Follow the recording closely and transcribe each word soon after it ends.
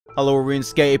Hello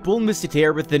Runescape, Ulmisit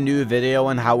here with a new video,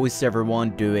 and how is everyone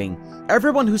doing?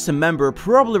 Everyone who's a member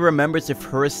probably remembers the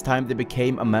first time they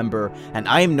became a member, and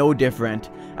I am no different.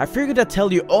 I figured I'd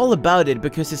tell you all about it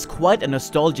because it's quite a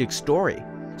nostalgic story.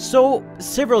 So,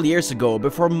 several years ago,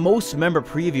 before most member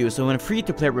previews and when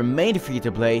free-to-play remained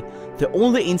free-to-play, the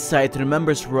only insight to the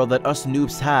members world that us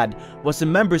noobs had was the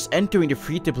members entering the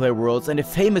free-to-play worlds and the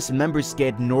famous members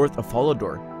gate north of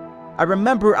Holodor. I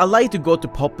remember I liked to go to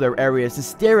popular areas and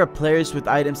stare at players with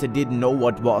items I didn't know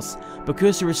what was,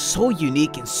 because they were so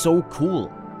unique and so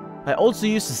cool. I also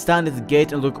used to stand at the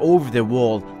gate and look over the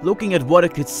wall, looking at what I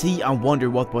could see and wonder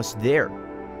what was there.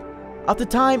 At the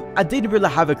time, I didn't really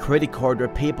have a credit card or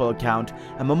PayPal account,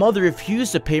 and my mother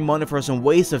refused to pay money for some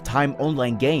waste of time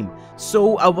online game,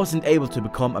 so I wasn't able to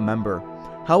become a member.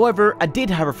 However, I did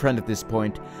have a friend at this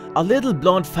point, a little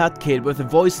blonde fat kid with a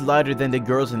voice lighter than the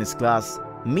girls in his class.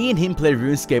 Me and him played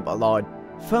Runescape a lot.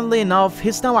 Funnily enough,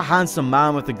 he's now a handsome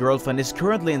man with a girlfriend, is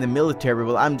currently in the military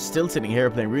while I'm still sitting here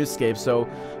playing Runescape, so,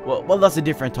 well that's a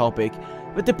different topic.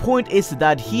 But the point is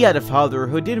that he had a father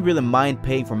who didn't really mind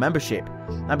paying for membership,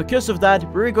 and because of that,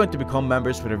 we were going to become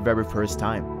members for the very first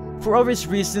time. For obvious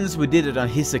reasons, we did it on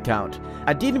his account.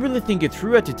 I didn't really think it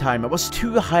through at the time. I was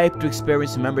too hyped to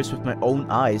experience members with my own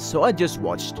eyes, so I just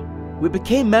watched. We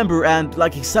became member and,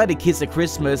 like excited kids at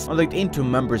Christmas, I looked into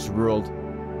members world.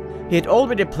 He had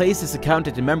already placed his account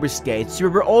at the members gate, so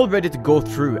we were all ready to go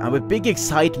through, and with big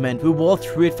excitement we walked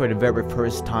through it for the very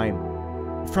first time.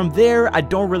 From there, I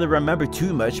don't really remember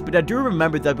too much, but I do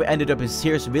remember that we ended up in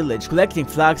Sears village collecting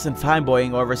flags and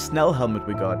fanboying over a Snell helmet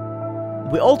we got.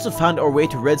 We also found our way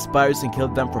to red spiders and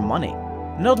killed them for money.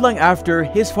 Not long after,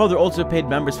 his father also paid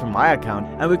members from my account,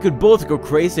 and we could both go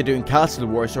crazy doing castle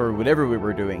wars or whatever we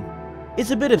were doing.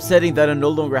 It's a bit upsetting that I no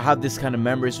longer have this kind of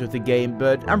memories with the game,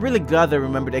 but I'm really glad I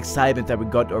remember the excitement that we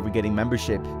got over getting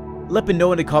membership. Let me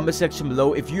know in the comment section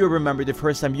below if you remember the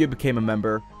first time you became a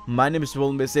member. My name is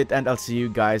Runescape, and I'll see you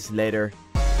guys later.